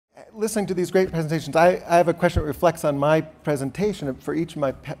listening to these great presentations, I have a question that reflects on my presentation for each of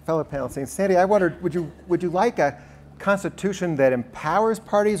my fellow panelists. Sandy, I wondered, would you like a constitution that empowers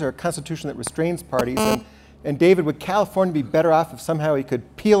parties or a constitution that restrains parties? And David, would California be better off if somehow he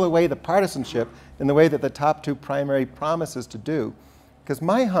could peel away the partisanship in the way that the top two primary promises to do? Because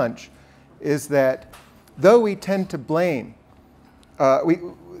my hunch is that though we tend to blame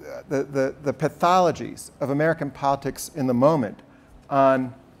the pathologies of American politics in the moment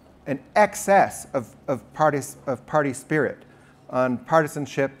on an excess of party spirit, on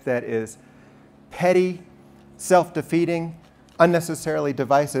partisanship that is petty, self-defeating, unnecessarily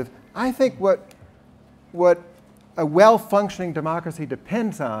divisive, I think what a well-functioning democracy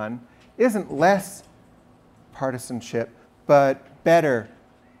depends on isn't less partisanship, but better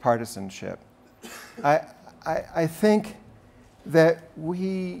partisanship. I think that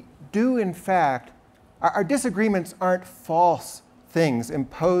we do, in fact, our disagreements aren't false things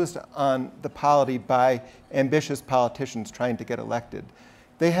imposed on the polity by ambitious politicians trying to get elected.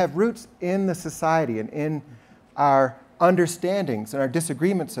 They have roots in the society and in our understandings and our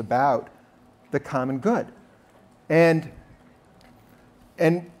disagreements about the common good. And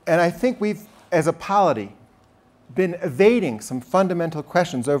I think we've, as a polity, been evading some fundamental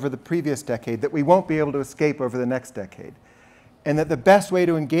questions over the previous decade that we won't be able to escape over the next decade. And that the best way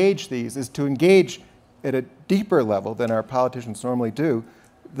to engage these is to engage at a deeper level than our politicians normally do,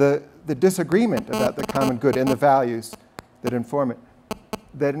 the disagreement about the common good and the values that inform it,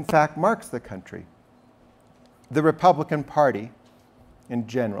 that in fact marks the country. The Republican Party, in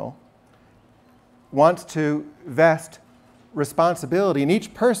general, wants to vest responsibility in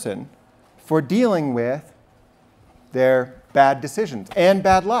each person for dealing with their bad decisions and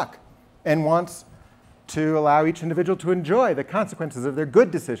bad luck, and wants to allow each individual to enjoy the consequences of their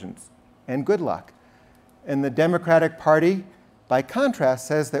good decisions and good luck. And the Democratic Party, by contrast,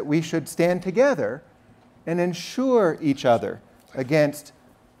 says that we should stand together and insure each other against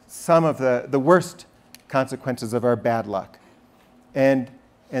some of the worst consequences of our bad luck. And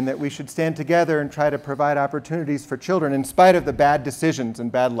that we should stand together and try to provide opportunities for children in spite of the bad decisions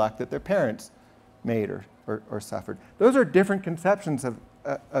and bad luck that their parents made or suffered. Those are different conceptions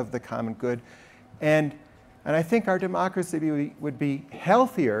of the common good. And I think our democracy would be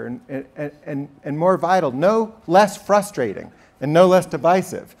healthier and more vital, no less frustrating and no less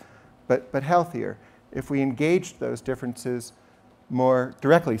divisive, but healthier if we engaged those differences more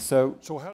directly. So